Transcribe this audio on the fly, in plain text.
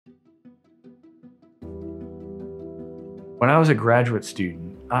When I was a graduate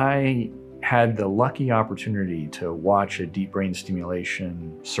student, I had the lucky opportunity to watch a deep brain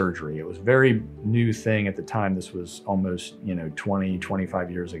stimulation surgery. It was a very new thing at the time. This was almost, 20,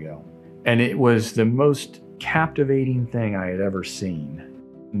 25 years ago. And it was the most captivating thing I had ever seen.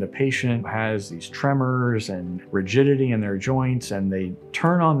 And the patient has these tremors and rigidity in their joints, and they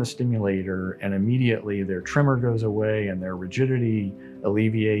turn on the stimulator and immediately their tremor goes away and their rigidity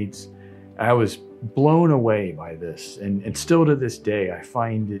alleviates. I was blown away by this, and still to this day, I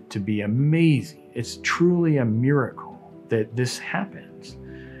find it to be amazing. It's truly a miracle that this happens.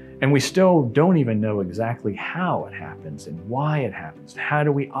 And we still don't even know exactly how it happens and why it happens. How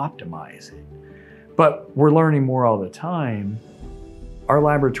do we optimize it? But we're learning more all the time. Our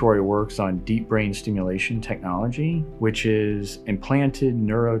laboratory works on deep brain stimulation technology, which is implanted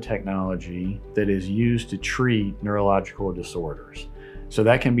neurotechnology that is used to treat neurological disorders. So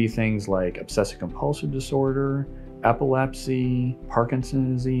that can be things like obsessive compulsive disorder, epilepsy,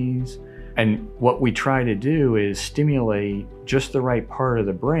 Parkinson's disease. And what we try to do is stimulate just the right part of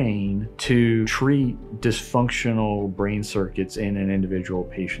the brain to treat dysfunctional brain circuits in an individual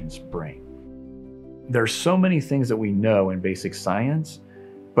patient's brain. There's so many things that we know in basic science,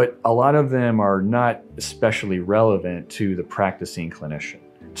 but a lot of them are not especially relevant to the practicing clinician.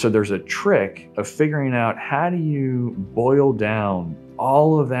 So there's a trick of figuring out how do you boil down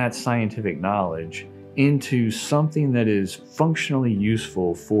all of that scientific knowledge into something that is functionally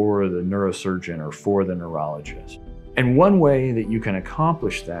useful for the neurosurgeon or for the neurologist. And one way that you can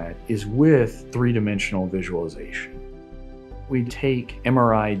accomplish that is with three-dimensional visualization. We take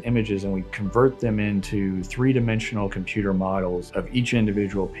MRI images and we convert them into three-dimensional computer models of each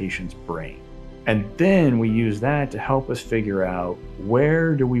individual patient's brain. And then we use that to help us figure out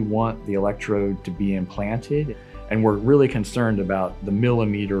where do we want the electrode to be implanted. And we're really concerned about the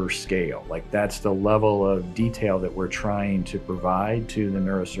millimeter scale. Like that's the level of detail that we're trying to provide to the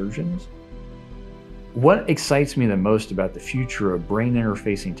neurosurgeons. What excites me the most about the future of brain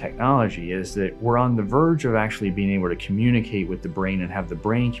interfacing technology is that we're on the verge of actually being able to communicate with the brain and have the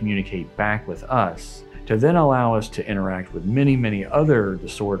brain communicate back with us to then allow us to interact with many, many other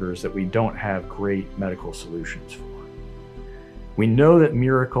disorders that we don't have great medical solutions for. We know that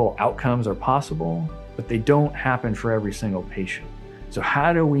miracle outcomes are possible, but they don't happen for every single patient. So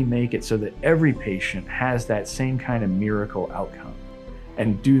how do we make it so that every patient has that same kind of miracle outcome?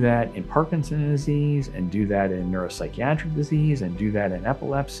 And do that in Parkinson's disease, and do that in neuropsychiatric disease, and do that in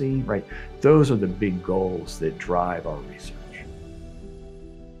epilepsy, right? Those are the big goals that drive our research.